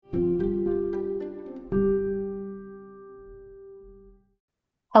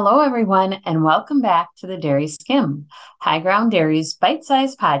Hello, everyone, and welcome back to the Dairy Skim, High Ground Dairy's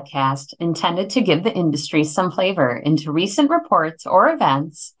bite-sized podcast intended to give the industry some flavor into recent reports or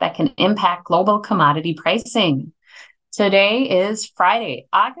events that can impact global commodity pricing. Today is Friday,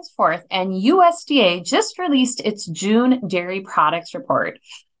 August 4th, and USDA just released its June dairy products report.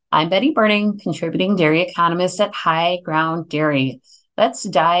 I'm Betty Burning, contributing dairy economist at High Ground Dairy. Let's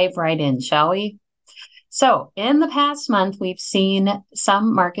dive right in, shall we? So in the past month, we've seen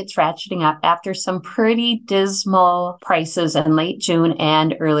some markets ratcheting up after some pretty dismal prices in late June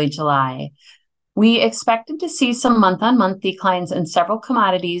and early July. We expected to see some month-on-month declines in several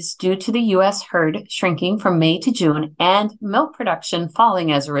commodities due to the U.S. herd shrinking from May to June and milk production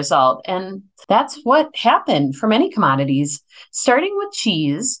falling as a result. And that's what happened for many commodities. Starting with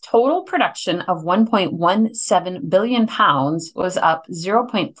cheese, total production of 1.17 billion pounds was up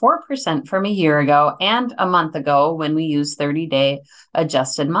 0.4% from a year ago and a month ago when we used 30-day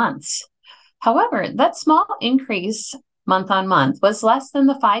adjusted months. However, that small increase month on month was less than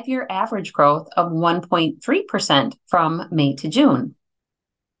the 5-year average growth of 1.3% from May to June.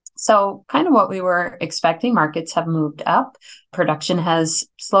 So kind of what we were expecting. Markets have moved up. Production has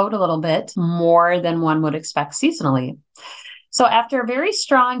slowed a little bit more than one would expect seasonally. So after a very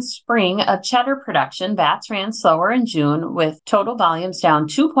strong spring of cheddar production, bats ran slower in June with total volumes down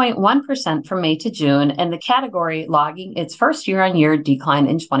 2.1% from May to June, and the category logging its first year-on-year decline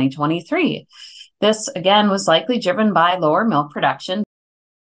in 2023. This, again, was likely driven by lower milk production.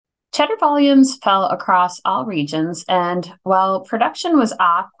 Cheddar volumes fell across all regions, and while production was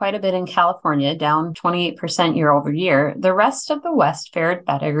off quite a bit in California, down 28% year over year, the rest of the West fared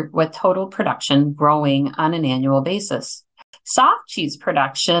better, with total production growing on an annual basis. Soft cheese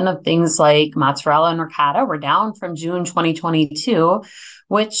production of things like mozzarella and ricotta were down from June 2022,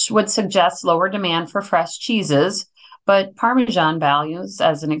 which would suggest lower demand for fresh cheeses. But Parmesan values,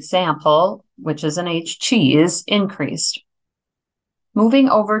 as an example, which is an aged cheese, increased. Moving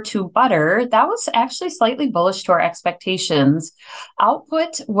over to butter, that was actually slightly bullish to our expectations.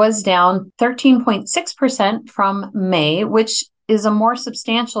 Output was down 13.6% from May, which is a more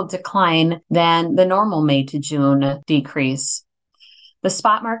substantial decline than the normal May to June decrease. The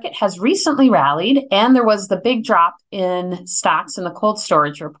spot market has recently rallied, and there was the big drop in stocks in the cold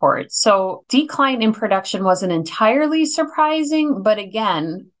storage report. So decline in production wasn't entirely surprising, but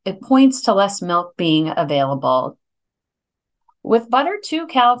again, it points to less milk being available. With butter too,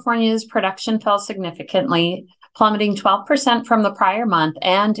 California's production fell significantly, plummeting 12% from the prior month,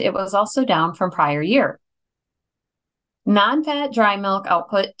 and it was also down from prior year. Non-fat dry milk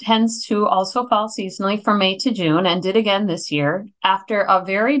output tends to also fall seasonally from May to June and did again this year. After a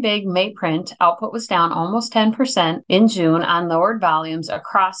very big May print, output was down almost 10% in June on lowered volumes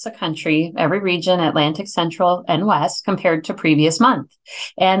across the country, every region, Atlantic, Central, and West, compared to previous month.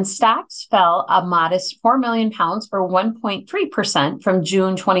 And stocks fell a modest 4 million pounds or 1.3% from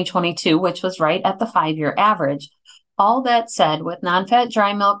June 2022, which was right at the 5-year average. All that said, with non-fat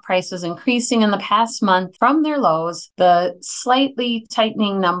dry milk prices increasing in the past month from their lows, the slightly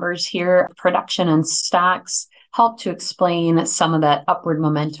tightening numbers here, production and stocks, help to explain some of that upward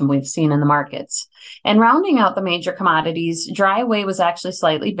momentum we've seen in the markets. And rounding out the major commodities, dry whey was actually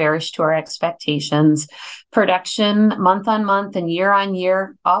slightly bearish to our expectations. Production month on month and year on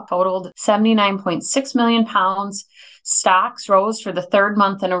year up totaled 79.6 million pounds. Stocks rose for the third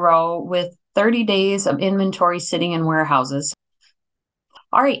month in a row with 30 days of inventory sitting in warehouses.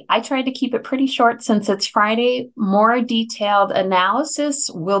 All right, I tried to keep it pretty short since it's Friday. More detailed analysis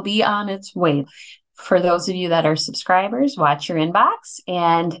will be on its way. For those of you that are subscribers, watch your inbox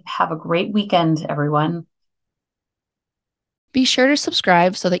and have a great weekend, everyone. Be sure to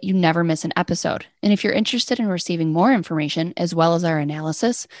subscribe so that you never miss an episode. And if you're interested in receiving more information as well as our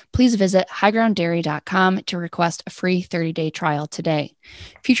analysis, please visit highgrounddairy.com to request a free 30-day trial today.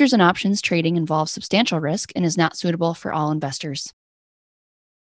 Futures and options trading involves substantial risk and is not suitable for all investors.